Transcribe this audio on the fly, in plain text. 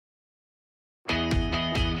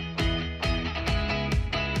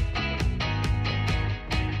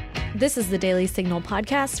This is the Daily Signal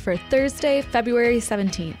podcast for Thursday, February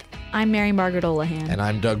 17th. I'm Mary Margaret Olahan. And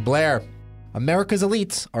I'm Doug Blair. America's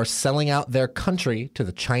elites are selling out their country to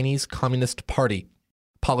the Chinese Communist Party.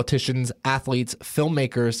 Politicians, athletes,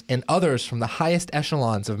 filmmakers, and others from the highest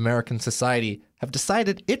echelons of American society have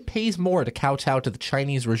decided it pays more to kowtow to the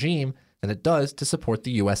Chinese regime than it does to support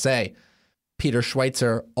the USA. Peter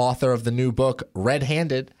Schweizer, author of the new book,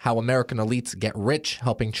 Red-Handed, How American Elites Get Rich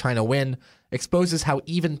Helping China Win, exposes how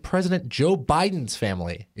even President Joe Biden's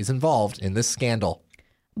family is involved in this scandal.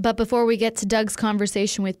 But before we get to Doug's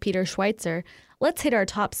conversation with Peter Schweizer, let's hit our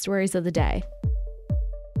top stories of the day.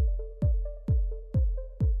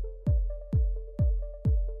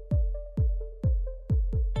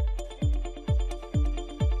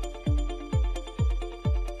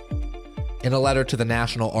 In a letter to the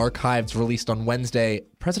National Archives released on Wednesday,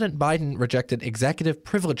 President Biden rejected executive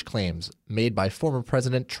privilege claims made by former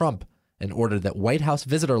President Trump and ordered that White House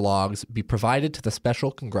visitor logs be provided to the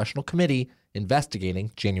Special Congressional Committee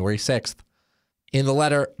investigating January 6th. In the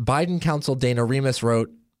letter, Biden counsel Dana Remus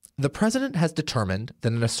wrote, "The president has determined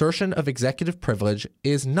that an assertion of executive privilege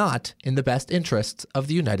is not in the best interests of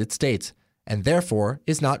the United States and therefore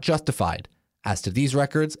is not justified as to these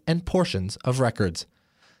records and portions of records."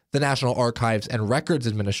 The National Archives and Records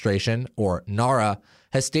Administration, or NARA,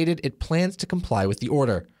 has stated it plans to comply with the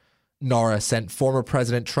order. NARA sent former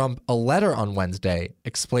President Trump a letter on Wednesday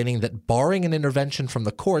explaining that barring an intervention from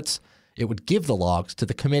the courts, it would give the logs to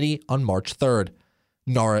the committee on March 3rd.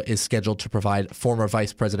 NARA is scheduled to provide former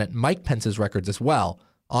Vice President Mike Pence's records as well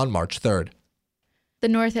on March 3rd. The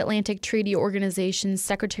North Atlantic Treaty Organization's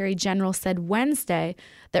Secretary General said Wednesday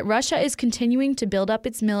that Russia is continuing to build up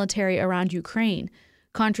its military around Ukraine,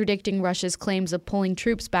 contradicting Russia's claims of pulling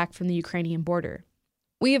troops back from the Ukrainian border.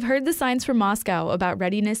 "We have heard the signs from Moscow about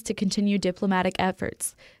readiness to continue diplomatic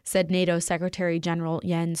efforts," said NATO Secretary General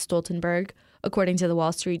Jens Stoltenberg, according to the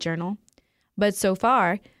Wall Street Journal. "But so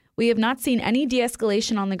far, we have not seen any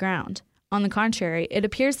de-escalation on the ground. On the contrary, it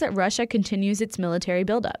appears that Russia continues its military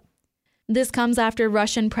buildup." This comes after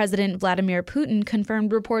Russian President Vladimir Putin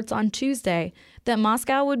confirmed reports on Tuesday that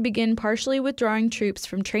Moscow would begin partially withdrawing troops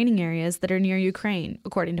from training areas that are near Ukraine,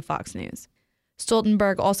 according to Fox News.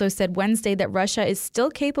 Stoltenberg also said Wednesday that Russia is still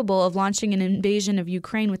capable of launching an invasion of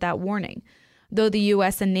Ukraine without warning, though the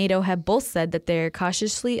U.S. and NATO have both said that they're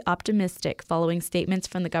cautiously optimistic following statements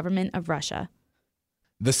from the government of Russia.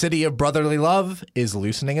 The city of brotherly love is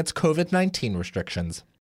loosening its COVID-19 restrictions.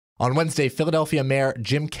 On Wednesday, Philadelphia Mayor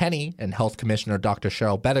Jim Kenney and Health Commissioner Dr.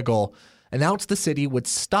 Cheryl Bedegal announced the city would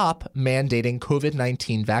stop mandating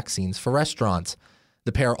COVID-19 vaccines for restaurants.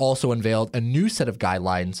 The pair also unveiled a new set of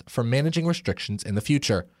guidelines for managing restrictions in the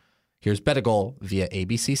future. Here's Bedegal via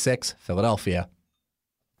ABC6 Philadelphia.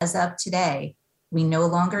 As of today, we no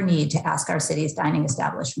longer need to ask our city's dining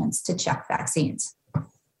establishments to check vaccines.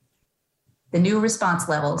 The new response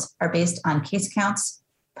levels are based on case counts,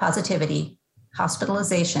 positivity,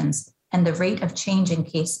 hospitalizations, and the rate of change in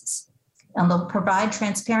cases, and they'll provide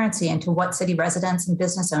transparency into what city residents and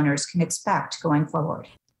business owners can expect going forward.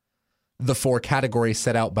 The four categories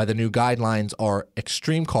set out by the new guidelines are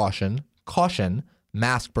extreme caution, caution,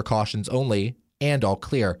 mask precautions only, and all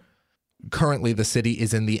clear. Currently, the city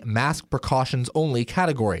is in the mask precautions only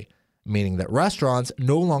category, meaning that restaurants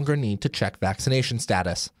no longer need to check vaccination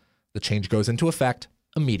status. The change goes into effect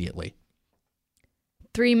immediately.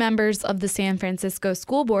 3 members of the San Francisco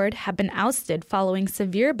School Board have been ousted following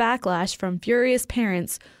severe backlash from furious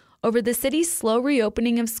parents over the city's slow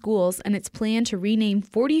reopening of schools and its plan to rename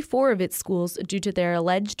 44 of its schools due to their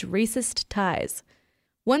alleged racist ties.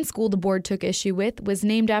 One school the board took issue with was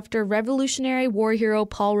named after Revolutionary War hero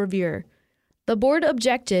Paul Revere. The board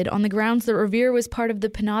objected on the grounds that Revere was part of the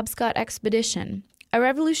Penobscot Expedition, a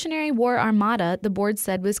Revolutionary War armada the board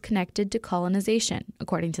said was connected to colonization,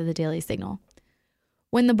 according to the Daily Signal.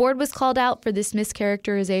 When the board was called out for this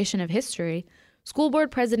mischaracterization of history, School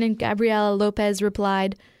Board President Gabriela Lopez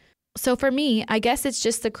replied, "So for me, I guess it's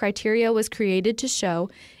just the criteria was created to show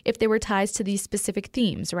if there were ties to these specific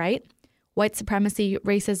themes, right? White supremacy,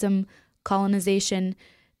 racism, colonization,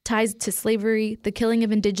 ties to slavery, the killing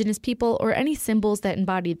of indigenous people, or any symbols that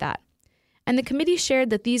embodied that. And the committee shared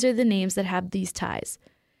that these are the names that have these ties.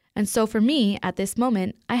 And so for me, at this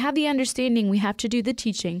moment, I have the understanding we have to do the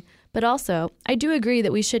teaching, but also I do agree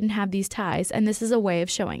that we shouldn't have these ties, and this is a way of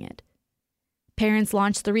showing it." Parents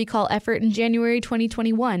launched the recall effort in January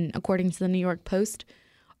 2021, according to the New York Post,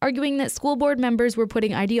 arguing that school board members were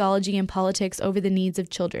putting ideology and politics over the needs of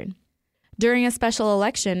children. During a special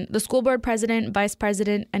election, the school board president, vice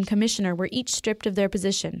president, and commissioner were each stripped of their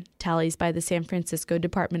position, tallies by the San Francisco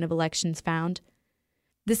Department of Elections found.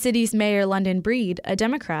 The city's mayor, London Breed, a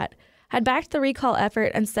Democrat, had backed the recall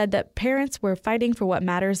effort and said that parents were fighting for what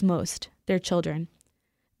matters most, their children.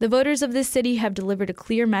 The voters of this city have delivered a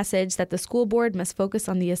clear message that the school board must focus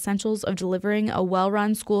on the essentials of delivering a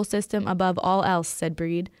well-run school system above all else, said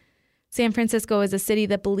Breed. San Francisco is a city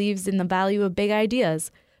that believes in the value of big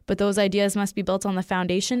ideas, but those ideas must be built on the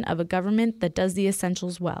foundation of a government that does the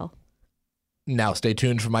essentials well. Now stay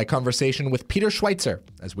tuned for my conversation with Peter Schweizer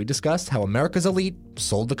as we discuss how America's elite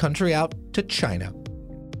sold the country out to China.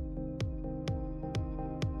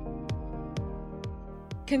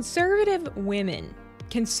 Conservative women,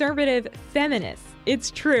 conservative feminists. It's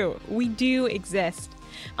true, we do exist.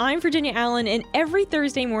 I'm Virginia Allen, and every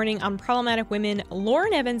Thursday morning on Problematic Women,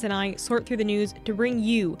 Lauren Evans and I sort through the news to bring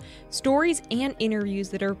you stories and interviews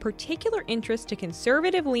that are of particular interest to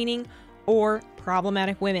conservative-leaning or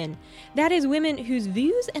problematic women. That is, women whose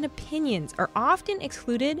views and opinions are often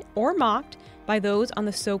excluded or mocked by those on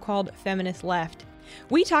the so-called feminist left.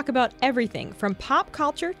 We talk about everything from pop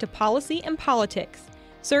culture to policy and politics.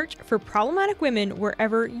 Search for Problematic Women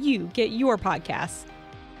wherever you get your podcasts.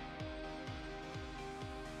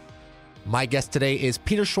 My guest today is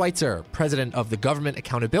Peter Schweizer, president of the Government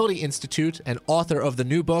Accountability Institute and author of the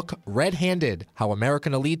new book, Red-Handed: How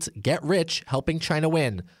American Elites Get Rich Helping China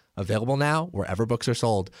Win. Available now wherever books are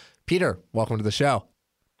sold. Peter, welcome to the show.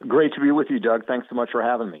 Great to be with you, Doug. Thanks so much for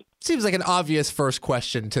having me. Seems like an obvious first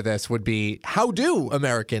question to this would be, how do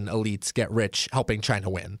American elites get rich helping China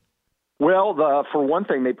win? Well, for one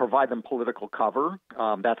thing, they provide them political cover.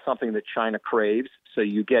 That's something that China craves. So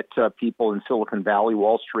you get people in Silicon Valley,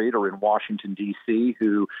 Wall Street, or in Washington, D.C.,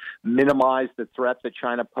 who minimize the threat that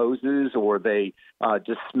China poses, or they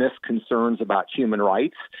dismiss concerns about human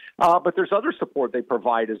rights. But there's other support they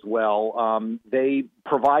provide as well. They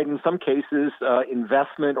provide, in some cases,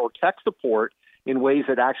 investment or tech support in ways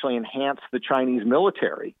that actually enhance the Chinese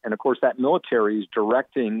military. And, of course, that military is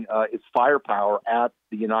directing its firepower at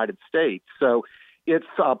the United States. So it's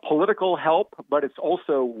political help, but it's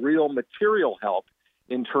also real material help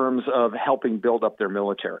in terms of helping build up their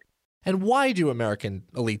military. And why do American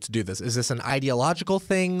elites do this? Is this an ideological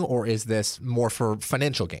thing, or is this more for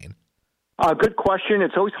financial gain? Good question.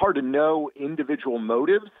 It's always hard to know individual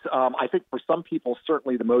motives. I think for some people,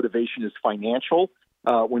 certainly the motivation is financial.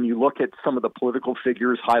 When you look at some of the political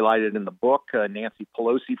figures highlighted in the book, Nancy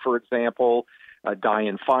Pelosi, for example,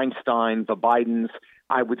 Dianne Feinstein, the Bidens,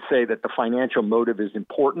 I would say that the financial motive is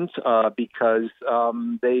important because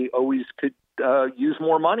they always could use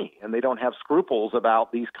more money, and they don't have scruples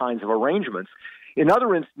about these kinds of arrangements. In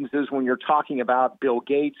other instances, when you're talking about Bill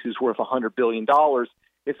Gates, who's worth $100 billion,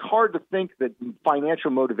 it's hard to think that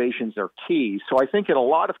financial motivations are key. So I think in a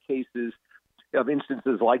lot of cases, of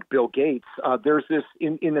instances like Bill Gates, there's this,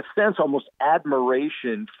 in a sense, almost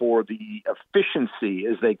admiration for the efficiency,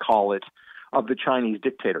 as they call it, of the Chinese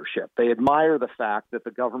dictatorship. They admire the fact that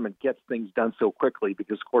the government gets things done so quickly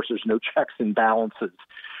because, of course, there's no checks and balances.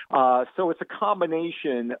 So it's a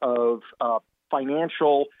combination of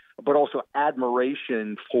financial, but also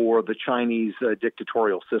admiration for the Chinese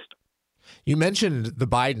dictatorial system. You mentioned the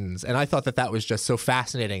Bidens, and I thought that that was just so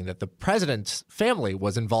fascinating that the president's family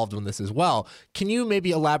was involved in this as well. Can you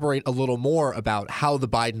maybe elaborate a little more about how the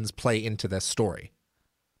Bidens play into this story?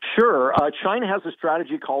 Sure. China has a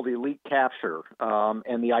strategy called elite capture,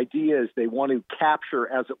 and the idea is they want to capture,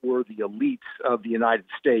 as it were, the elites of the United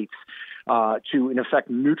States to, in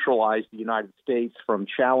effect, neutralize the United States from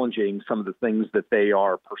challenging some of the things that they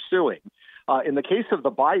are pursuing. In the case of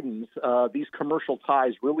the Bidens, these commercial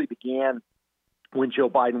ties really began when Joe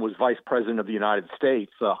Biden was vice president of the United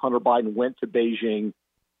States. Hunter Biden went to Beijing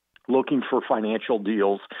looking for financial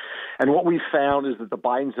deals. And what we found is that the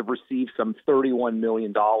Bidens have received some $31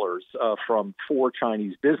 million from 4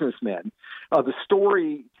 Chinese businessmen. The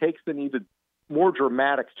story takes an even more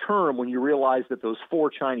dramatic turn when you realize that those 4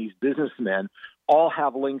 Chinese businessmen all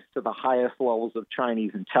have links to the highest levels of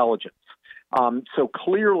Chinese intelligence. So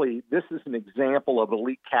clearly, this is an example of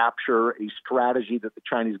elite capture, a strategy that the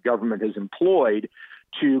Chinese government has employed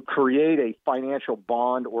to create a financial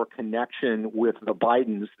bond or connection with the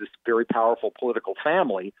Bidens, this very powerful political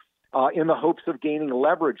family, in the hopes of gaining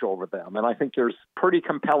leverage over them. And I think there's pretty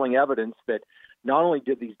compelling evidence that not only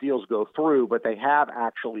did these deals go through, but they have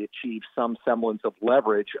actually achieved some semblance of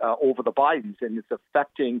leverage over the Bidens, and it's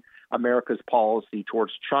affecting America's policy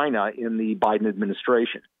towards China in the Biden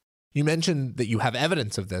administration. You mentioned that you have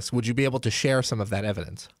evidence of this. Would you be able to share some of that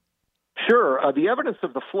evidence? Sure. The evidence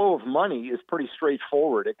of the flow of money is pretty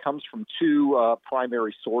straightforward. It comes from 2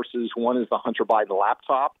 primary sources. One is the Hunter Biden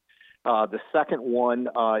laptop. The second one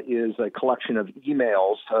is a collection of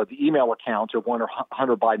emails, the email account of one of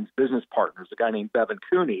Hunter Biden's business partners, a guy named Bevan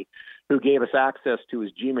Cooney, who gave us access to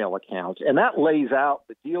his Gmail account. And that lays out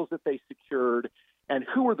the deals that they secured and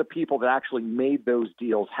who are the people that actually made those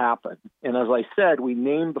deals happen. And as I said, we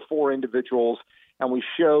named the 4 individuals and we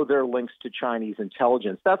show their links to Chinese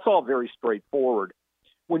intelligence. That's all very straightforward.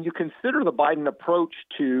 When you consider the Biden approach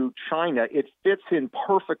to China, it fits in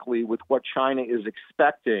perfectly with what China is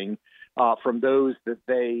expecting from those that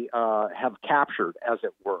they have captured, as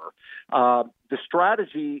it were. The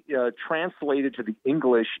strategy translated to the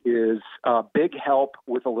English is big help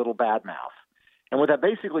with a little bad mouth. And what that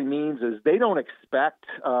basically means is they don't expect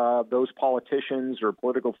those politicians or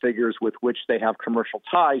political figures with which they have commercial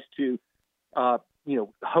ties to,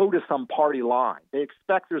 hoe to some party line. They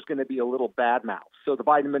expect there's going to be a little bad mouth. So the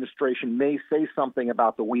Biden administration may say something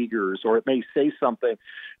about the Uyghurs, or it may say something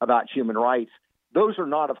about human rights. Those are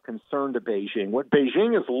not of concern to Beijing. What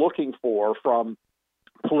Beijing is looking for from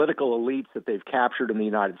political elites that they've captured in the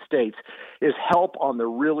United States is help on the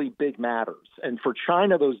really big matters. And for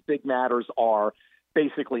China, those big matters are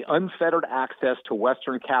basically unfettered access to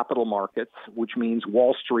Western capital markets, which means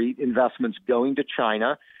Wall Street investments going to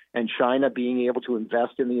China and China being able to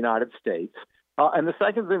invest in the United States. And the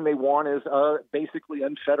second thing they want is basically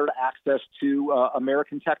unfettered access to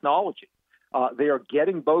American technology. They are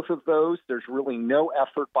getting both of those. There's really no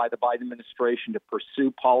effort by the Biden administration to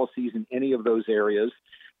pursue policies in any of those areas.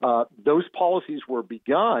 Those policies were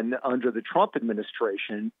begun under the Trump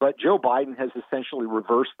administration, but Joe Biden has essentially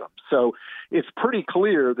reversed them. So it's pretty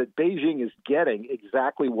clear that Beijing is getting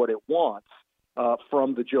exactly what it wants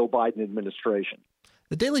from the Joe Biden administration.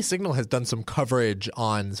 The Daily Signal has done some coverage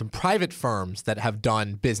on some private firms that have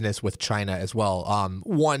done business with China as well.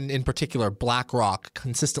 One in particular, BlackRock,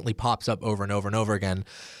 consistently pops up over and over and over again.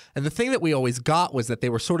 And the thing that we always got was that they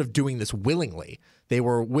were sort of doing this willingly. They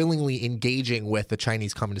were willingly engaging with the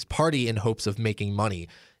Chinese Communist Party in hopes of making money.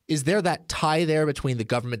 Is there that tie there between the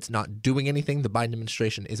government's not doing anything, the Biden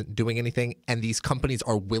administration isn't doing anything, and these companies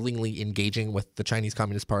are willingly engaging with the Chinese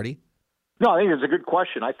Communist Party? No, I think it's a good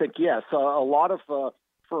question. I think, yes, a lot of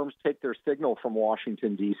firms take their signal from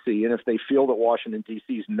Washington, D.C., and if they feel that Washington,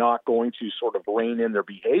 D.C. is not going to sort of rein in their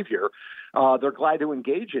behavior, they're glad to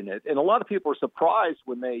engage in it. And a lot of people are surprised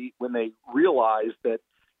when they realize that,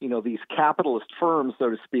 these capitalist firms, so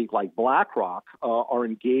to speak, like BlackRock, are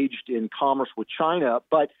engaged in commerce with China.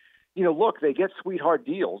 But, look, they get sweetheart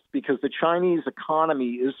deals because the Chinese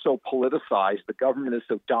economy is so politicized, the government is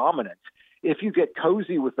so dominant. If you get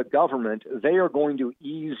cozy with the government, they are going to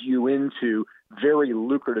ease you into very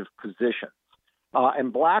lucrative positions.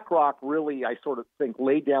 And BlackRock really, I sort of think,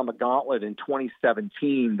 laid down the gauntlet in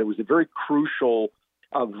 2017. There was a very crucial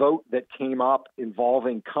vote that came up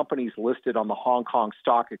involving companies listed on the Hong Kong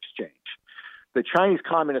Stock Exchange. The Chinese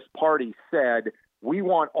Communist Party said, we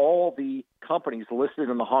want all the companies listed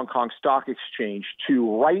in the Hong Kong Stock Exchange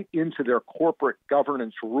to write into their corporate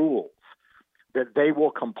governance rules that they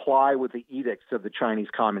will comply with the edicts of the Chinese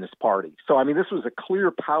Communist Party. So, this was a clear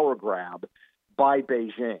power grab by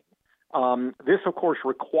Beijing. This, of course,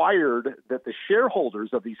 required that the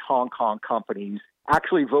shareholders of these Hong Kong companies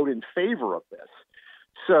actually vote in favor of this.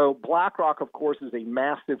 So BlackRock, of course, is a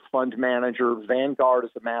massive fund manager. Vanguard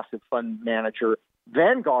is a massive fund manager.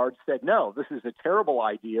 Vanguard said, no, this is a terrible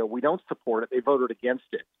idea. We don't support it. They voted against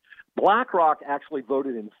it. BlackRock actually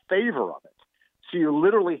voted in favor of it. So you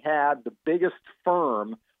literally had the biggest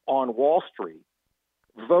firm on Wall Street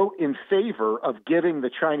vote in favor of giving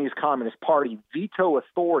the Chinese Communist Party veto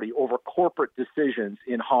authority over corporate decisions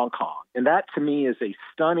in Hong Kong. And that, to me, is a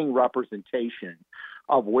stunning representation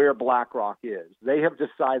of where BlackRock is. They have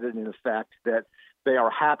decided, in effect, that they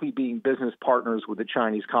are happy being business partners with the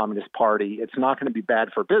Chinese Communist Party. It's not going to be bad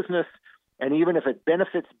for business. And even if it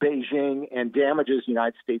benefits Beijing and damages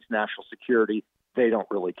United States national security, they don't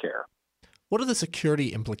really care. What are the security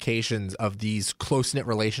implications of these close-knit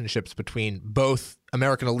relationships between both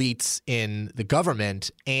American elites in the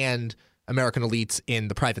government and American elites in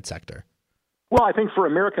the private sector? Well, I think for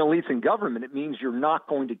American elites in government, it means you're not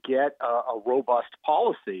going to get a robust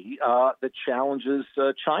policy that challenges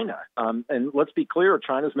China. And let's be clear,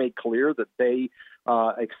 China's made clear that they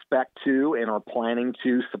expect to and are planning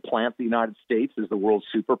to supplant the United States as the world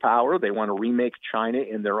superpower. They want to remake China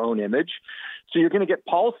in their own image. So you're going to get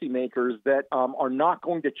policymakers that are not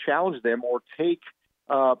going to challenge them or take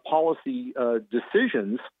policy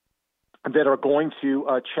decisions that are going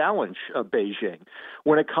to challenge Beijing.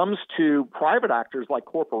 When it comes to private actors like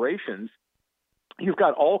corporations, you've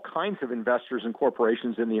got all kinds of investors and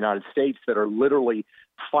corporations in the United States that are literally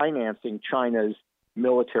financing China's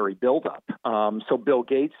military buildup. So Bill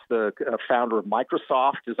Gates, the founder of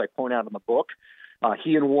Microsoft, as I point out in the book,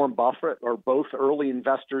 He and Warren Buffett are both early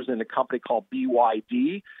investors in a company called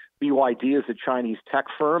BYD. BYD is a Chinese tech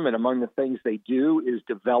firm, and among the things they do is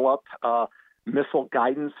develop missile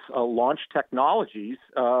guidance launch technologies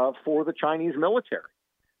for the Chinese military.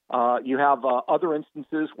 You have other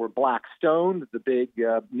instances where Blackstone, the big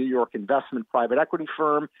New York investment private equity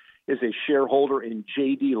firm, is a shareholder in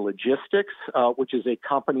JD Logistics, which is a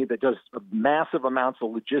company that does massive amounts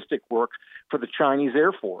of logistic work for the Chinese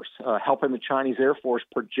Air Force, helping the Chinese Air Force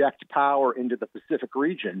project power into the Pacific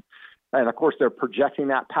region. And, of course, they're projecting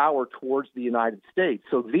that power towards the United States.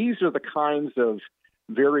 So these are the kinds of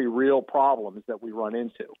very real problems that we run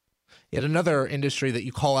into. Yet another industry that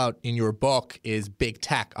you call out in your book is big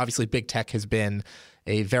tech. Obviously, big tech has been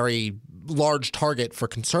a very large target for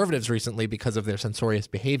conservatives recently because of their censorious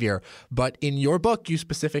behavior. But in your book, you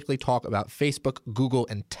specifically talk about Facebook, Google,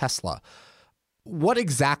 and Tesla. What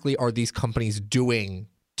exactly are these companies doing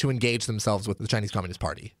to engage themselves with the Chinese Communist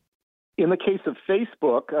Party? In the case of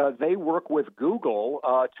Facebook, they work with Google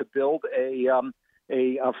to build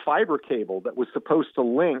a fiber cable that was supposed to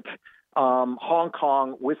link Hong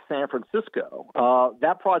Kong with San Francisco.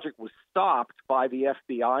 That project was stopped by the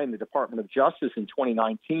FBI and the Department of Justice in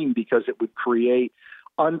 2019 because it would create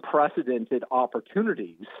unprecedented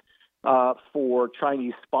opportunities for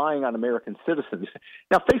Chinese spying on American citizens.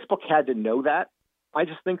 Now, Facebook had to know that. I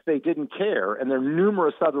just think they didn't care. And there are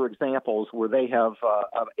numerous other examples where they have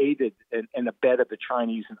aided and abetted the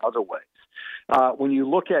Chinese in other ways. When you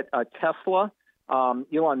look at Tesla,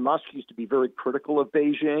 Elon Musk used to be very critical of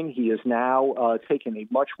Beijing. He has now taken a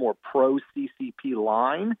much more pro-CCP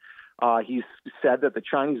line. He's said that the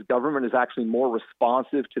Chinese government is actually more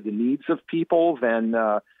responsive to the needs of people than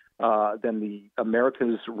the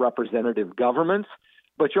America's representative governments.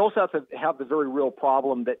 But you also have to have the very real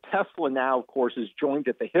problem that Tesla now, of course, is joined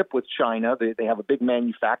at the hip with China. They have a big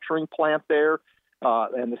manufacturing plant there,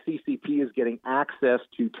 and the CCP is getting access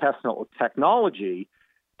to Tesla technology.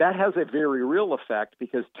 That has a very real effect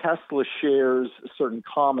because Tesla shares certain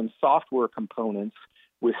common software components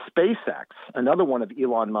with SpaceX, another one of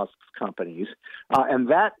Elon Musk's companies. And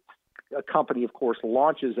that company, of course,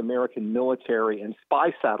 launches American military and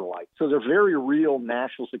spy satellites. So they're very real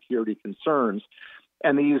national security concerns.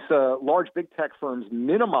 And these large big tech firms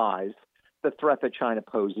minimize the threat that China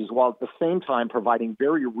poses while at the same time providing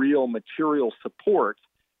very real material support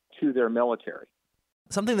to their military.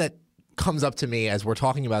 Something that comes up to me as we're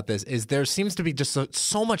talking about this is there seems to be just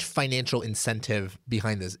so much financial incentive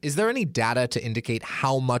behind this. Is there any data to indicate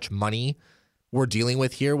how much money we're dealing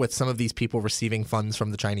with here with some of these people receiving funds from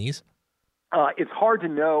the Chinese? It's hard to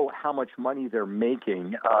know how much money they're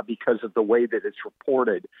making because of the way that it's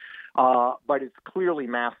reported, but it's clearly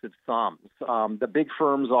massive sums. The big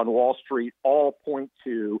firms on Wall Street all point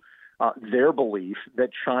to their belief that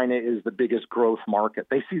China is the biggest growth market.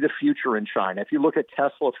 They see the future in China. If you look at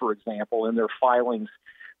Tesla, for example, in their filings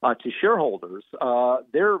to shareholders,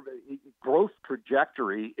 their growth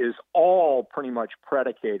trajectory is all pretty much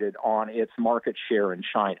predicated on its market share in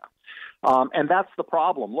China. And that's the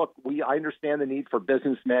problem. Look, I understand the need for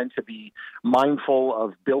businessmen to be mindful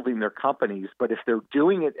of building their companies, but if they're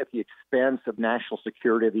doing it at the expense of national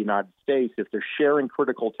security of the United States, if they're sharing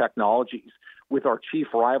critical technologies with our chief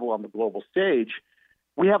rival on the global stage,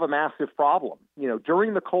 we have a massive problem. You know,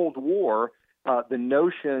 during the Cold War, the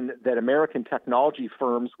notion that American technology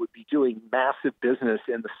firms would be doing massive business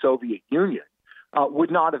in the Soviet Union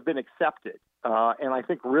would not have been accepted. And I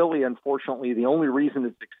think really, unfortunately, the only reason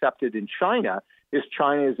it's accepted in China is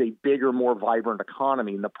China is a bigger, more vibrant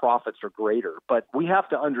economy and the profits are greater. But we have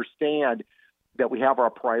to understand that we have our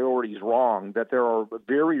priorities wrong, that there are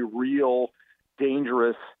very real,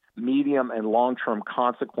 dangerous, medium and long-term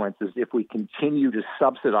consequences if we continue to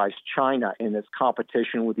subsidize China in its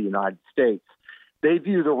competition with the United States. They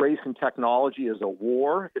view the race in technology as a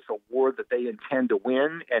war. It's a war that they intend to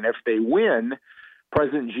win. And if they win,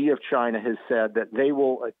 President Xi of China has said that they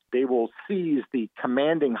will seize the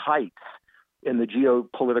commanding heights in the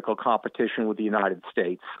geopolitical competition with the United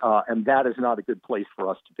States. And that is not a good place for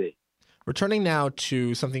us to be. Returning now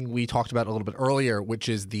to something we talked about a little bit earlier, which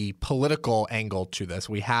is the political angle to this.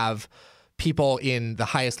 We have people in the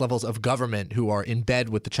highest levels of government who are in bed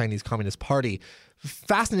with the Chinese Communist Party.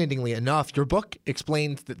 Fascinatingly enough, your book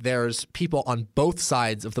explains that there's people on both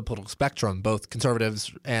sides of the political spectrum, both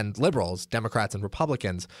conservatives and liberals, Democrats and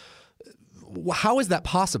Republicans. How is that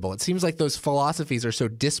possible? It seems like those philosophies are so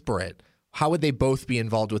disparate. How would they both be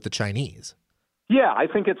involved with the Chinese? Yeah, I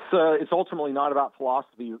think it's ultimately not about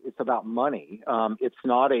philosophy. It's about money. It's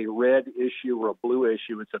not a red issue or a blue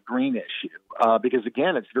issue. It's a green issue because,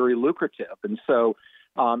 again, it's very lucrative. And so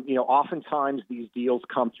Oftentimes these deals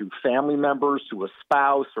come through family members, through a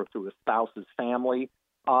spouse, or through a spouse's family.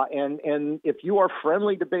 And if you are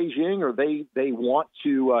friendly to Beijing, or they want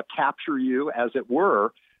to capture you, as it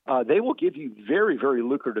were, they will give you very, very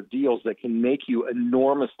lucrative deals that can make you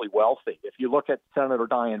enormously wealthy. If you look at Senator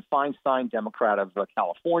Dianne Feinstein, Democrat of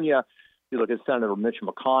California, you look at Senator Mitch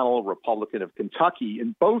McConnell, Republican of Kentucky,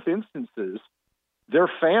 in both instances, their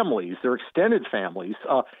families, their extended families,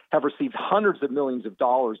 have received hundreds of millions of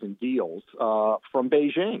dollars in deals from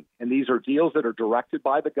Beijing. And these are deals that are directed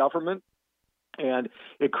by the government. And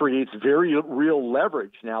it creates very real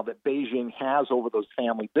leverage now that Beijing has over those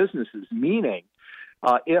family businesses, meaning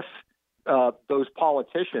if those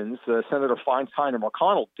politicians, Senator Feinstein or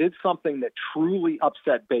McConnell, did something that truly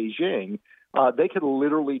upset Beijing, they could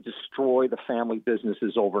literally destroy the family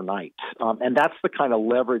businesses overnight. And that's the kind of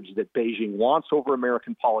leverage that Beijing wants over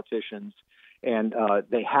American politicians. And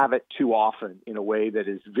they have it too often in a way that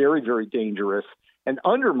is very, very dangerous and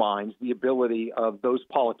undermines the ability of those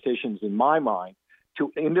politicians, in my mind,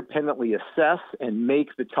 to independently assess and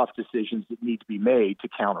make the tough decisions that need to be made to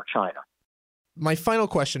counter China. My final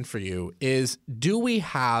question for you is, do we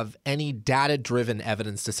have any data-driven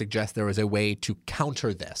evidence to suggest there is a way to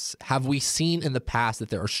counter this? Have we seen in the past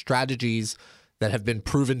that there are strategies that have been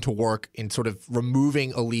proven to work in sort of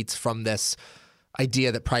removing elites from this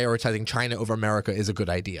idea that prioritizing China over America is a good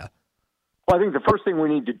idea? Well, I think the first thing we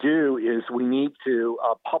need to do is we need to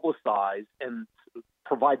publicize and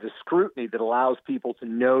provide the scrutiny that allows people to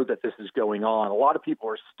know that this is going on. A lot of people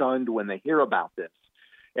are stunned when they hear about this,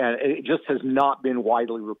 and it just has not been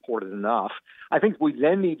widely reported enough. I think we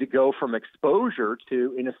then need to go from exposure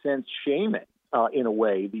to, in a sense, shaming, in a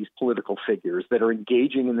way, these political figures that are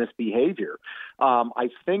engaging in this behavior. I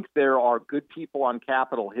think there are good people on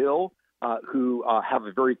Capitol Hill who have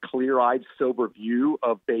a very clear-eyed, sober view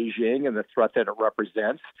of Beijing and the threat that it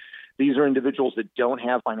represents. These are individuals that don't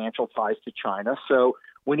have financial ties to China. So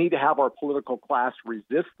we need to have our political class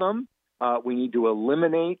resist them. We need to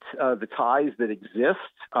eliminate the ties that exist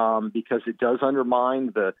because it does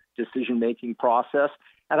undermine the decision-making process.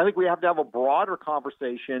 And I think we have to have a broader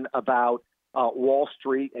conversation about Wall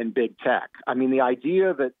Street and big tech. I mean, the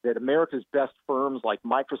idea that America's best firms like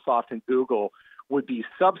Microsoft and Google would be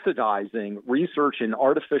subsidizing research in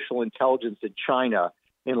artificial intelligence in China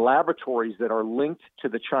in laboratories that are linked to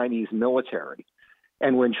the Chinese military.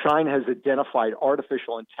 And when China has identified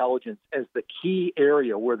artificial intelligence as the key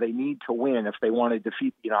area where they need to win if they want to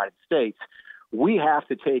defeat the United States, we have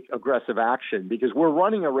to take aggressive action because we're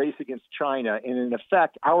running a race against China. And in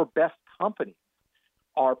effect, our best companies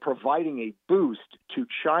are providing a boost to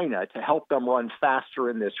China to help them run faster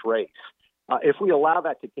in this race. If we allow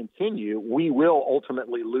that to continue, we will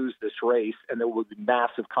ultimately lose this race, and there will be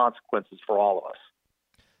massive consequences for all of us.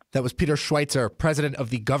 That was Peter Schweizer, president of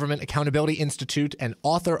the Government Accountability Institute and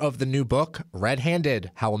author of the new book,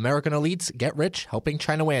 Red-Handed: How American Elites Get Rich Helping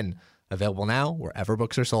China Win. Available now wherever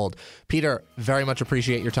books are sold. Peter, very much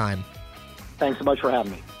appreciate your time. Thanks so much for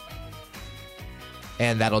having me.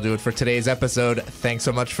 And that'll do it for today's episode. Thanks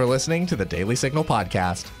so much for listening to the Daily Signal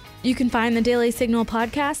podcast. You can find the Daily Signal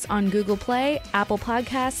podcast on Google Play, Apple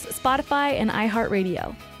Podcasts, Spotify, and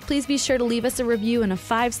iHeartRadio. Please be sure to leave us a review and a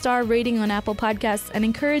 5-star rating on Apple Podcasts and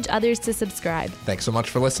encourage others to subscribe. Thanks so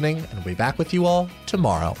much for listening, and we'll be back with you all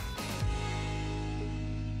tomorrow.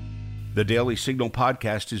 The Daily Signal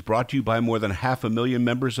podcast is brought to you by more than 500,000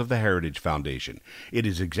 members of the Heritage Foundation. It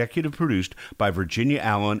is executive produced by Virginia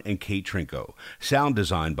Allen and Kate Trinko. Sound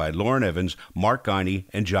designed by Lauren Evans, Mark Guiney,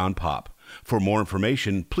 and John Popp. For more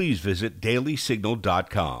information, please visit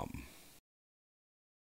dailysignal.com.